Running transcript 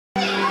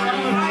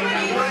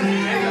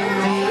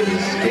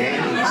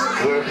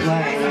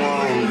playing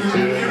one,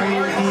 two,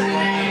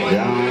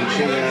 don't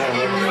you know?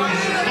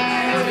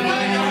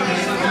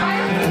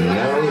 I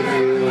know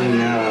you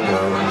know.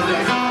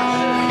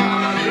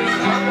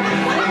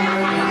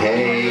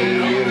 Hey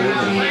you,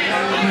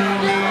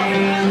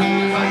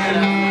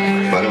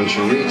 why don't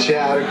you reach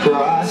out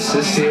across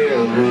this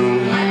here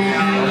room,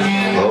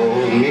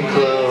 hold me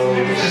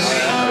close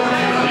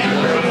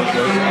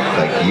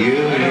like you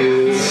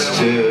used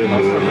to.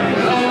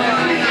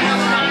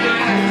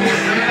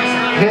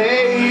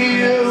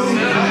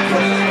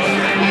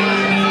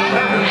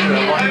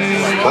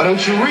 Why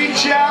don't you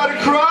reach out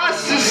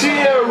across this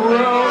here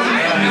room?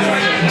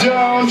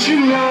 Don't you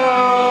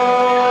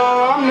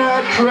know I'm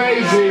not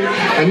crazy?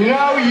 I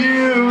know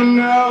you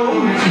know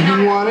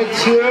you wanted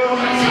to,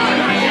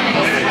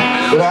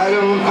 but I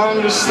don't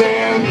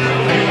understand.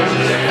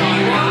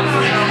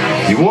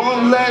 You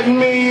won't let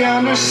me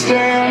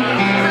understand.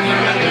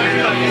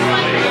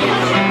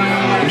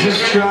 I'm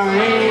just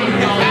trying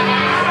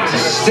to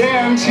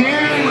stand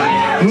here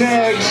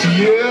next to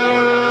you.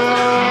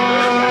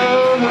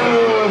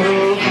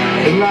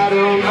 And I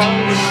don't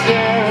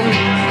understand.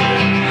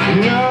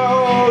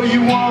 No,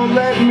 you won't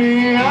let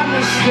me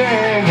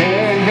understand.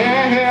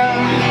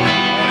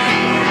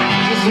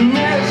 Just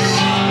miss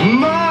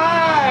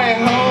my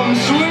home,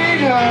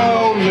 sweet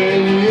home,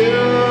 and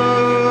you.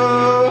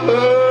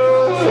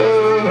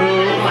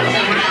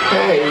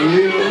 Hey,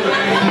 you.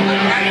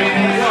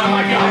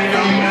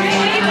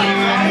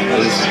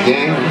 This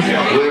game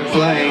we're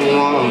playing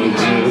won't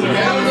do.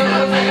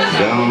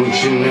 Don't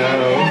you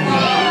know?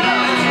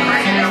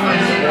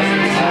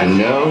 I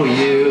know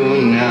you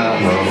know.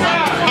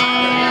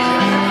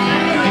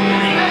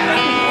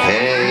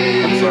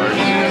 Hey,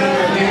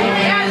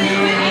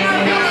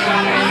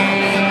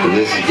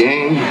 this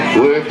game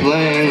we're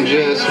playing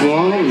just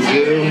won't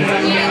do.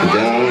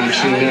 Don't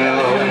you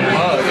know?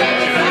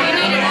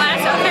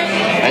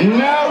 I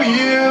know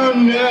you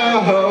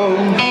know.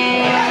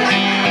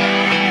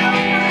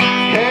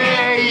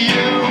 Hey,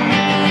 you.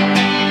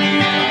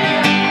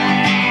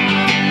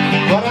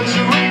 Why don't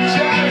you reach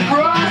out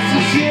across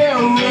this here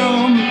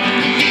room?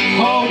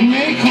 Hold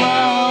me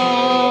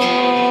close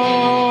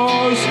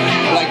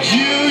like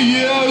you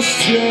used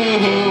to.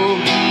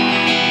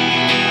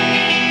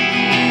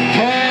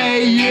 Hey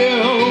you,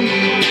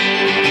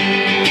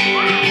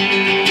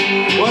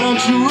 why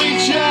don't you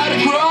reach out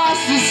across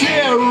this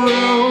here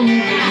room?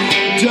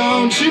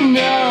 Don't you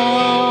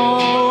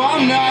know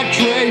I'm not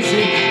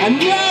crazy? I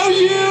know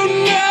you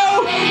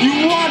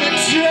wanted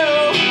to,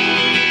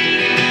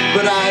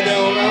 but I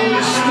don't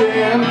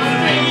understand.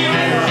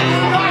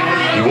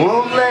 You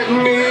won't let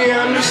me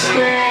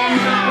understand.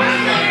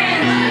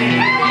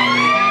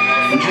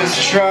 I'm just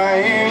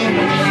trying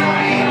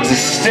to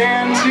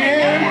stand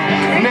here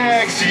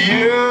next to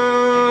you,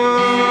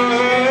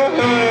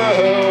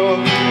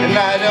 and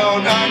I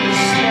don't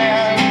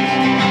understand.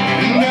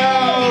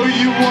 No,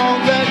 you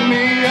won't let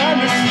me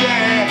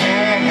understand.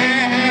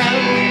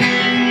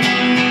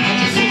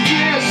 Just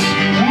miss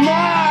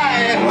my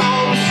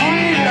home,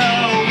 sweet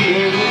home,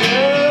 and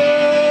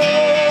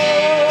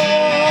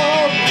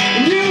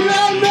you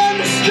don't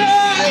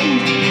understand.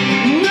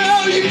 No,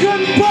 you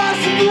couldn't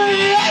possibly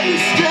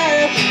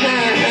understand.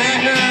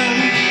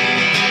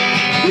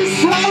 This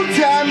whole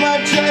time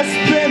I've just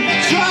been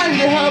trying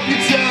to help you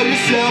tell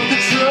yourself the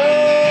truth.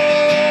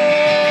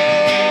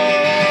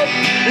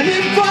 And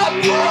if I'm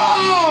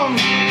wrong,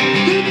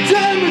 then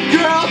damn it,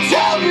 girl,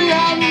 tell me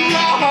I'm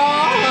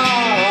wrong.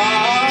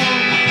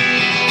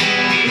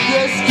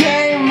 This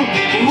game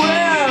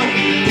we're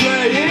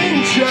playing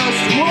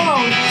just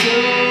won't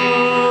do.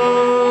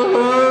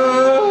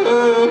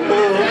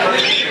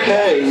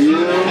 Hey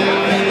you.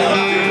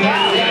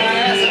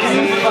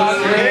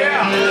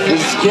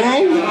 This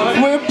game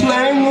we're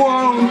playing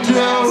won't do.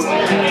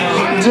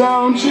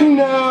 Don't you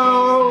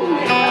know?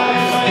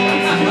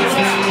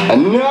 I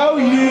know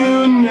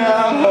you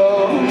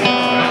know.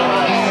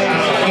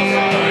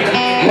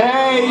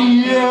 Hey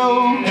you.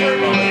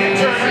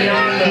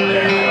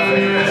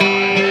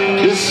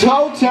 This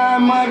whole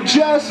time I've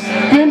just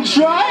been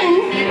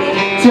trying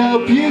to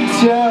help you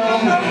tell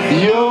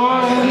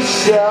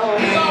yourself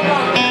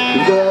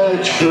the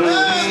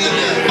truth.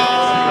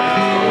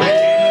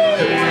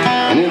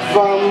 And if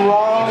I'm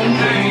wrong,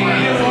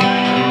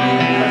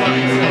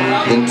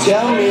 then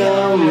tell me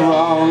I'm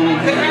wrong.